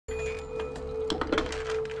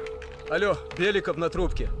Алло, Беликов на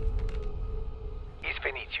трубке.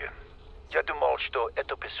 Извините. Я думал, что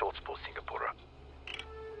это посольство Сингапура.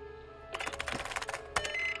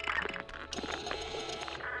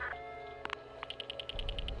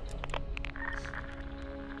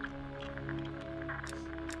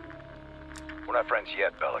 We're not friends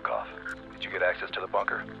yet, Belikov. Did you get access to the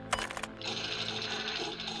bunker?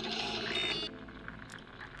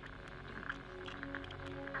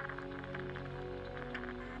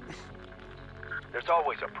 There's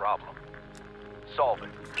always a problem. Solve it.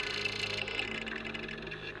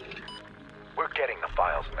 We're getting the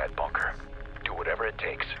files in that bunker. Do whatever it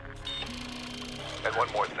takes. And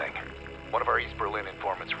one more thing. One of our East Berlin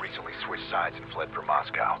informants recently switched sides and fled for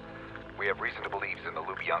Moscow. We have reason to believe he's in the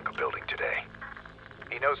Lubyanka building today.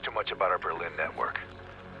 He knows too much about our Berlin network.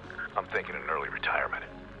 I'm thinking an early retirement.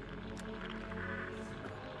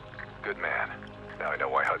 Good man. Now I know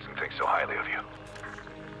why Hudson thinks so highly of you.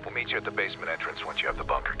 We'll meet you at the basement entrance once you have the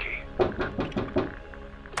bunker key.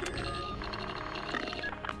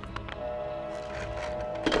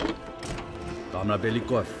 Comrade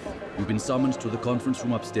Belikov, you've been summoned to the conference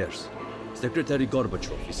room upstairs. Secretary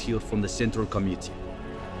Gorbachev is here from the Central Committee.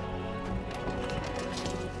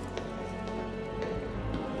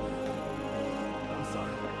 I'm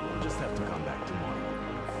sorry. We'll just have to come back tomorrow.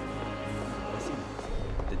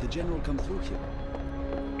 Did the general come through here?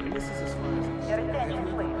 And this is as far as... Your attention,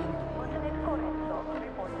 please. Lieutenant Korenso,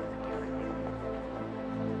 report to security.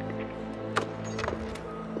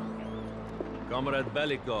 Comrade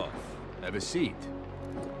Belikov, have a seat.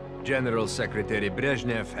 General Secretary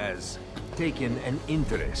Brezhnev has taken an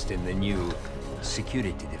interest in the new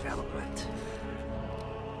security development.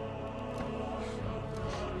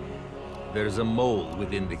 There's a mole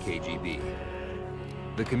within the KGB.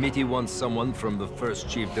 The committee wants someone from the first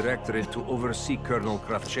Chief Directorate to oversee Colonel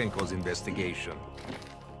Kravchenko's investigation.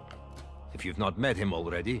 If you've not met him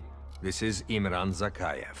already, this is Imran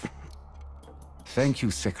Zakayev. Thank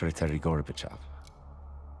you, Secretary Gorbachev.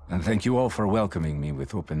 And thank you all for welcoming me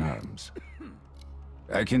with open arms.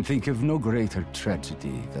 I can think of no greater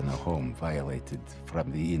tragedy than a home violated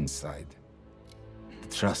from the inside. The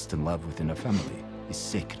trust and love within a family is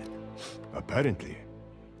sacred. Apparently.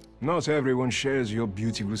 Not everyone shares your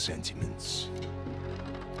beautiful sentiments.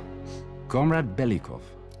 Comrade Belikov,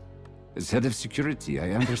 as head of security,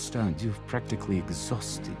 I understand you've practically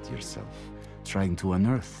exhausted yourself trying to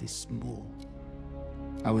unearth this mole.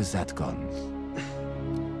 How has that gone?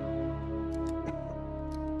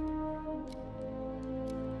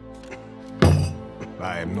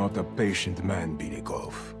 I am not a patient man,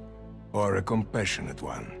 Belikov, or a compassionate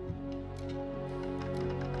one.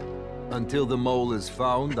 Until the mole is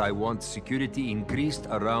found, I want security increased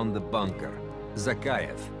around the bunker.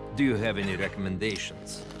 Zakayev, do you have any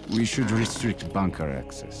recommendations? We should restrict bunker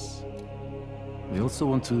access. We also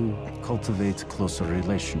want to cultivate closer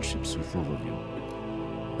relationships with all of you.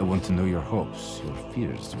 I want to know your hopes, your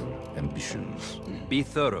fears, your ambitions. Be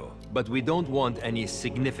thorough, but we don't want any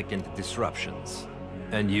significant disruptions.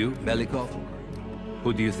 And you, Belikov?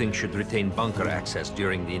 Who do you think should retain bunker access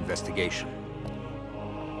during the investigation?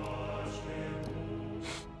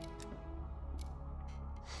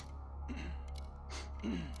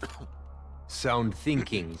 Sound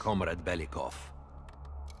thinking, Comrade Belikov.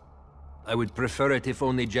 I would prefer it if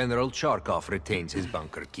only General Charkov retains his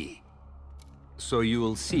bunker key. So you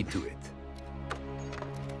will see to it.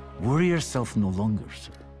 Worry yourself no longer,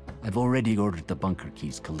 sir. I've already ordered the bunker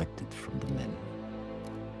keys collected from the men.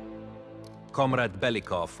 Comrade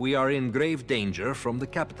Belikov, we are in grave danger from the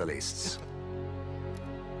capitalists.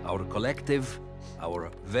 Our collective,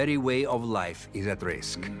 our very way of life is at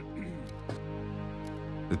risk.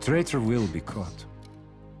 The traitor will be caught.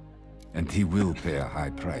 And he will pay a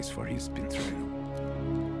high price for his betrayal.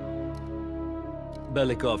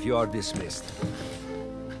 Belikov, you are dismissed.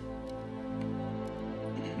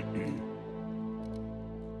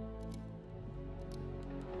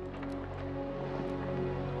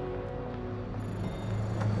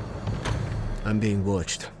 I'm being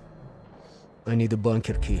watched. I need a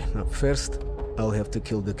bunker key. Now, first, I'll have to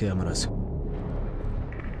kill the cameras.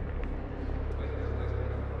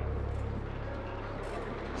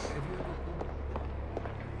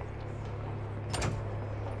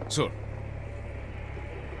 Sir.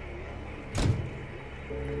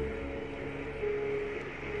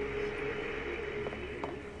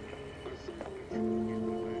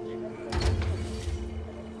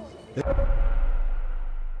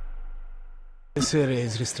 This area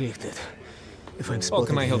is restricted. If I'm spotted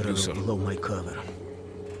can I help here, you, I sir? will blow my cover.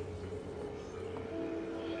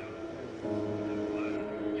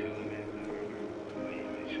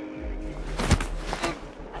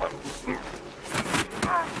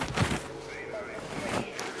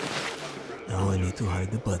 to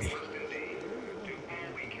hide the body.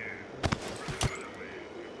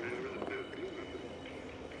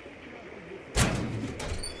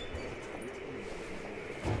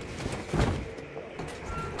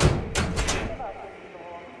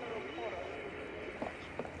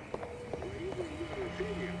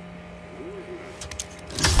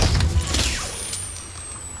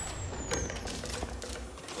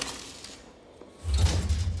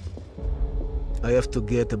 I have to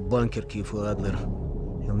get a bunker key for Adler.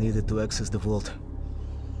 He'll need it to access the vault.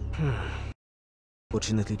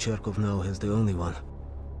 Fortunately, Cherkov now has the only one.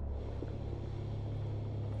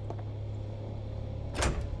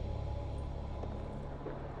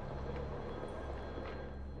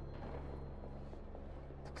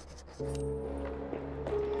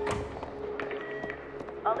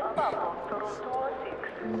 Alex Pablo, Toronto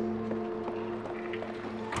 6.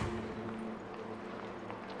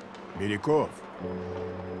 Milikov,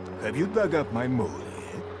 have you dug up my mole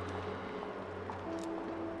yet?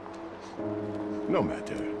 No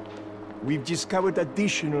matter. We've discovered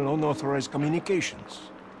additional unauthorized communications.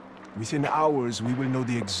 Within hours, we will know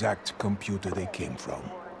the exact computer they came from.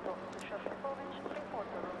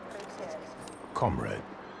 Comrade.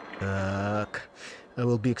 Fuck. I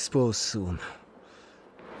will be exposed soon.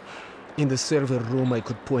 In the server room, I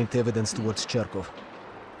could point evidence towards Cherkov.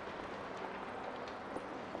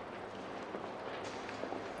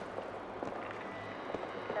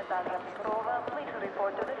 Adler Petrova, please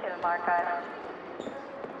report to the film archive.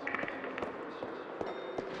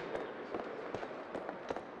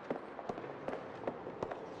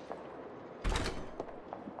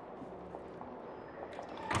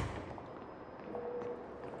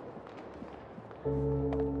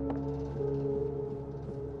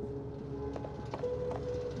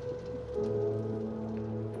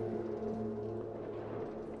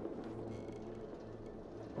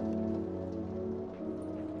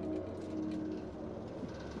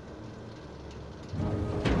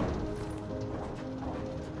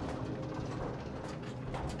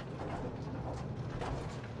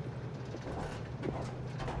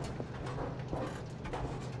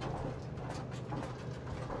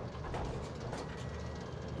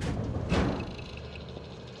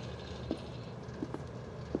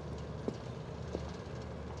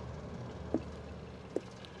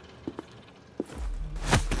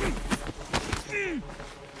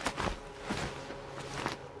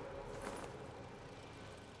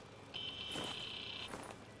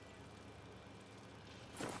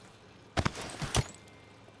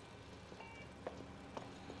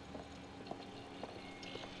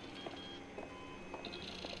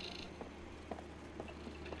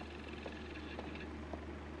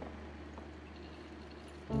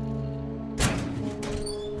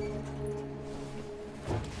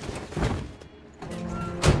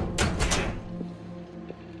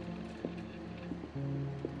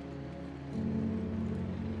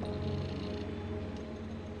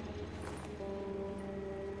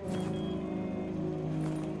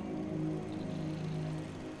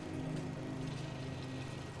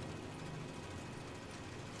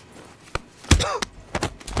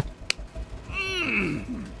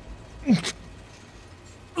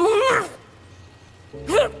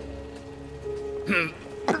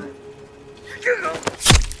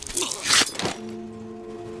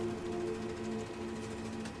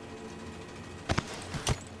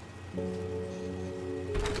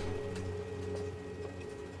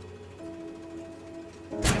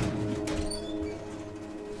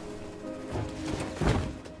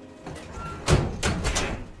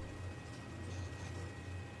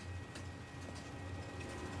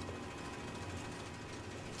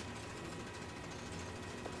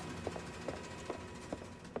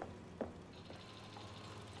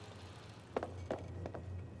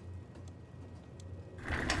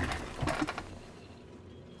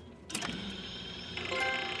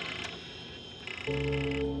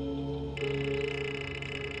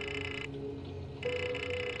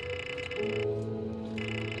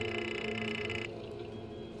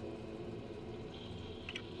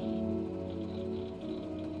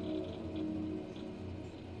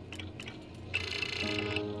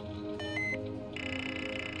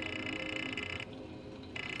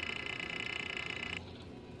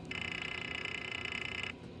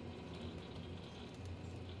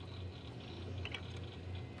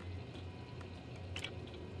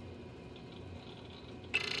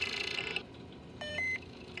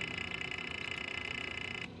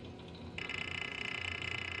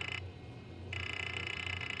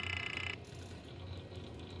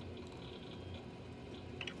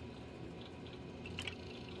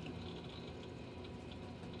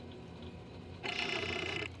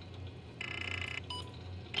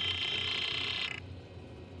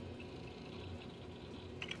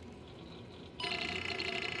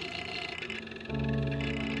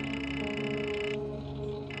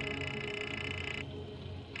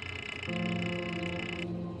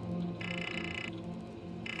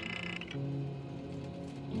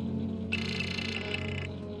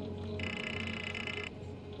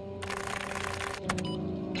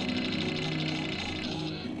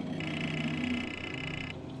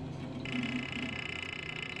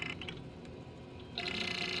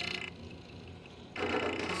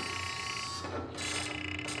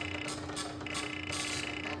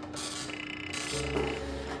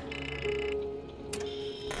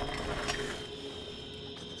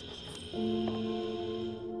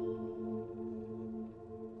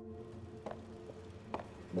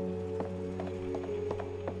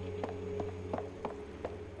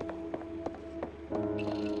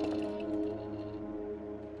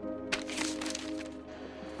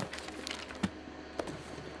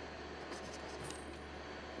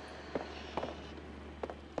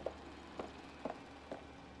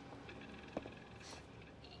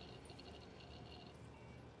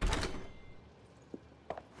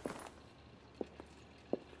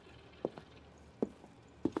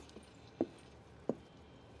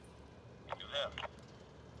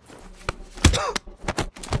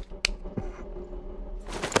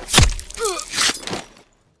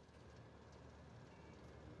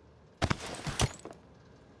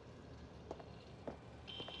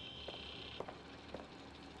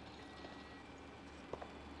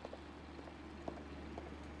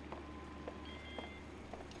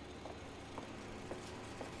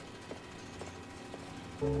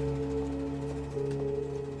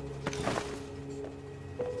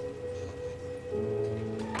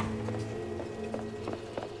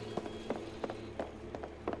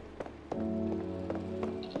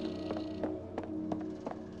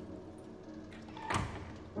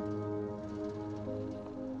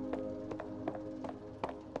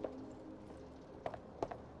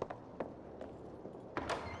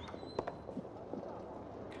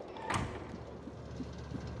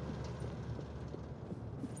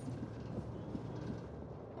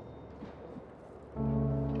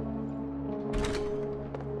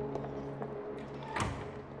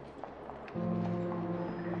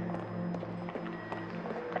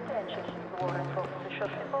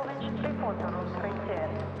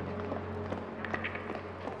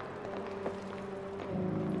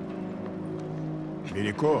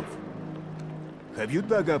 Milikov, have you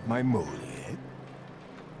dug up my mole yet?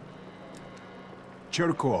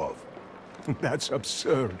 Cherkov, that's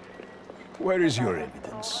absurd. Where is your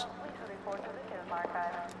evidence?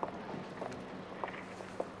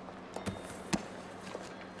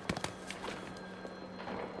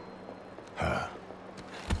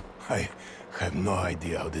 I have no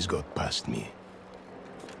idea how this got past me.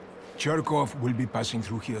 Cherkov will be passing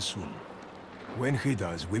through here soon. When he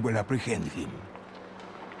does, we will apprehend him.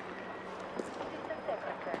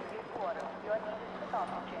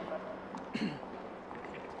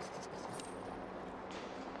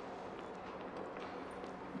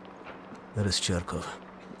 That is Cherkov.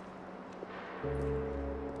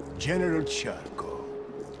 General Cherkov,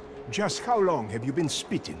 just how long have you been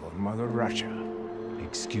spitting on Mother Russia?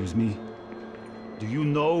 Excuse me? Do you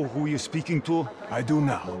know who you're speaking to? I do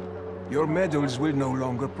now. Your medals will no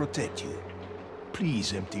longer protect you.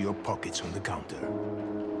 Please empty your pockets on the counter.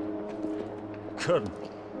 Colonel,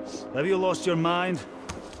 have you lost your mind?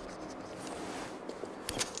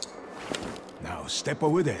 Now step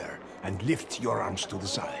over there and lift your arms to the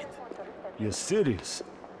side. You're serious?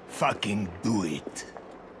 Fucking do it.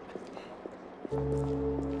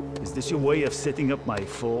 Is this your way of setting up my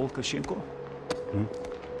fall, Kashenko?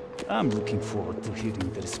 I'm looking forward to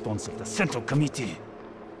hearing the response of the Central Committee.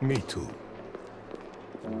 Me too.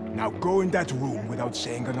 Now go in that room without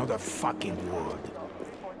saying another fucking word.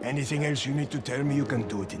 Anything else you need to tell me, you can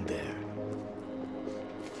do it in there.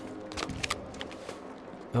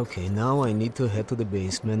 Okay, now I need to head to the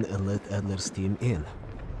basement and let Adler's team in.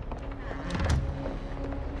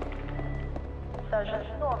 Sergeant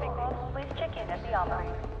Novikov, please check in at the armory.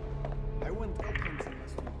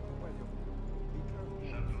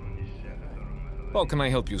 How can I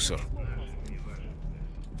help you, sir?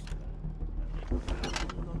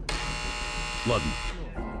 Ладно.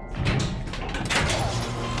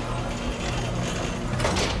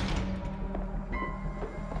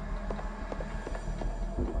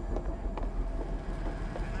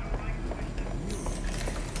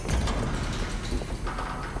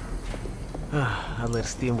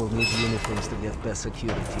 Adler's team will need uniforms to get past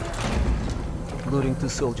security. Luring 2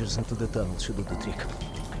 soldiers into the tunnel should do the trick.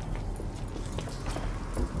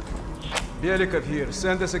 Belikov here.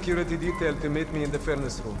 Send a security detail to meet me in the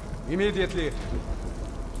furnace room. Immediately.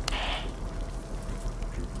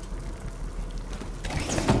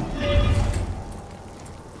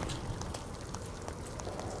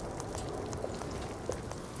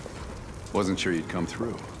 Wasn't sure you'd come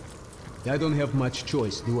through. I don't have much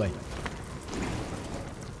choice, do I?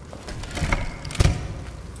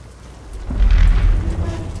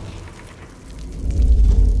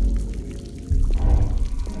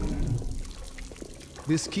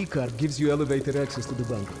 This keycard gives you elevator access to the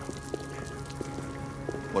bunker.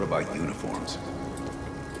 What about uniforms?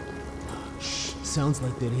 Shh, sounds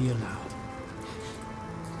like they're here now.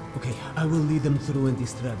 Okay, I will lead them through and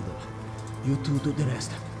distract them. You two do the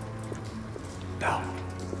rest. Now,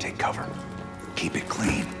 take cover. Keep it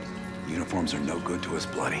clean. Uniforms are no good to us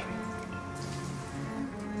bloody.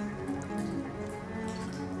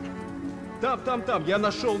 Там, я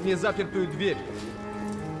нашел незапертую дверь.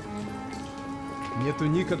 Нету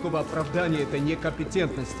никакого оправдания этой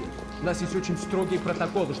некомпетентности. У нас есть очень строгие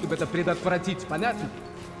протоколы, чтобы это предотвратить, понятно?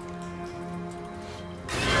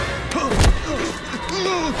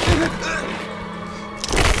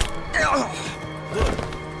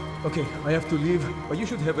 Okay, I have to leave, but you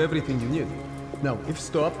should have everything you need. Now, if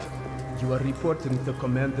stopped, You are reporting to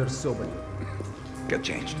Commander Sobel. Get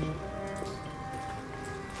changed.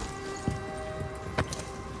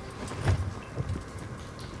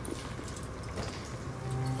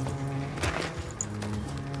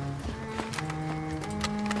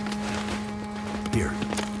 Here.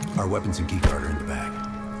 Our weapons and keycard are in the bag.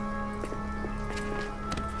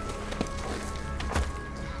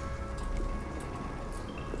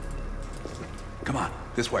 Come on,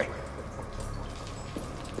 this way.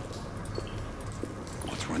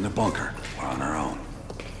 Once we're in the bunker, we're on our own.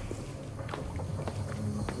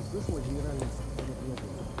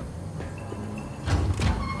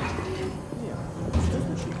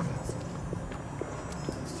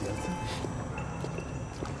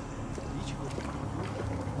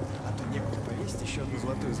 А то некуда повесить еще одну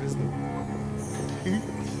золотую звезду.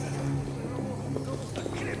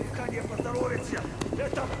 Крепко не поздоровится!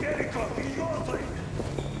 Это Периков, идиоты!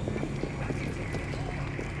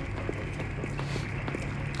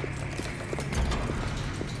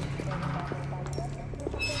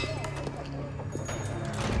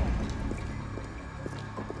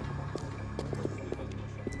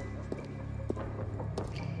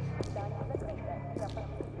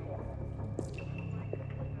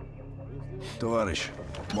 Товарищ,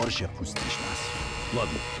 можешь отпустить нас?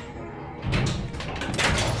 Ладно.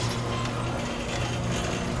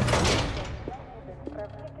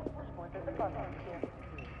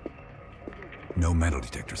 No metal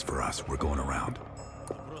detectors for us. We're going around.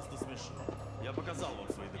 Просто смешно. Я показал вам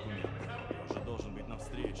свои документы. Я уже должен быть на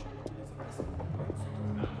встрече.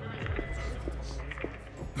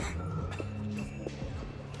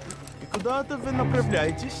 И куда-то вы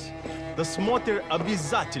направляетесь? Досмотр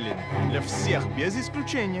обязателен для всех, без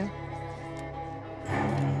исключения.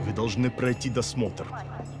 Вы должны пройти досмотр.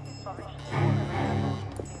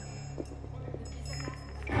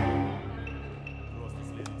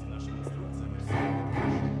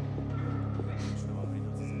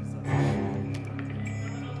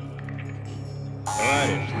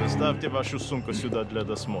 Товарищ, доставьте вашу сумку сюда для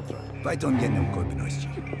досмотра. Дайте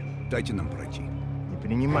нам пройти. Не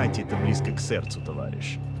принимайте это близко к сердцу,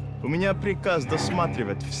 товарищ. У меня приказ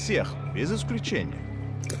досматривать всех, без исключения.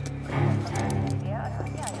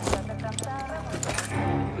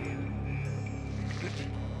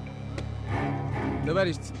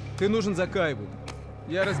 Товарищ, ты нужен за Кайбу.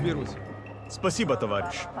 Я разберусь. Спасибо,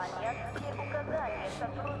 товарищ.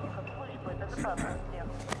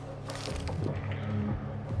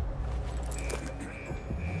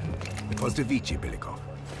 Поздравите, Беляков.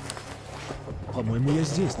 По-моему, я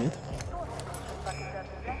здесь, нет?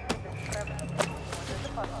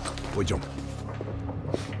 Пойдем.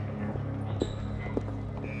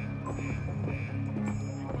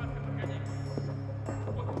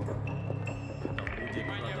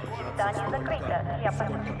 Здание закрыто. Я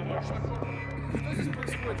пропустили. Что здесь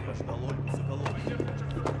происходит? Закололи.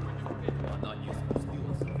 Она не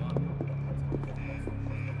спустилась в ванну.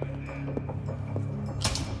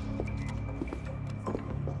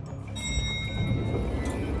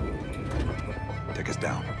 Take us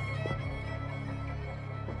down.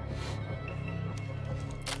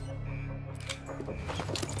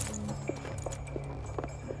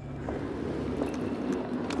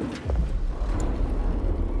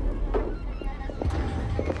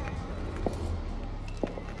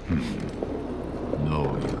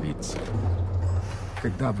 Новые лица.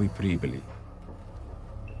 Когда вы прибыли?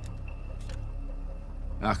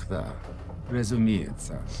 Ах да,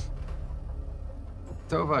 разумеется.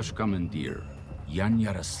 Кто ваш командир? Я не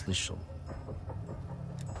расслышал.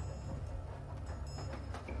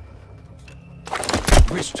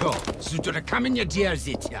 Вы что, с дураками не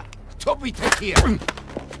дерзите? Кто вы такие?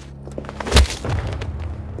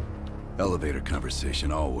 Elevator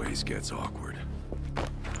conversation always gets awkward.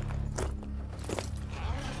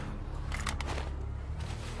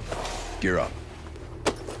 Gear up.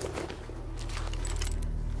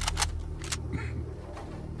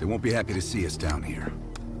 They won't be happy to see us down here.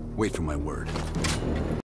 Wait for my word.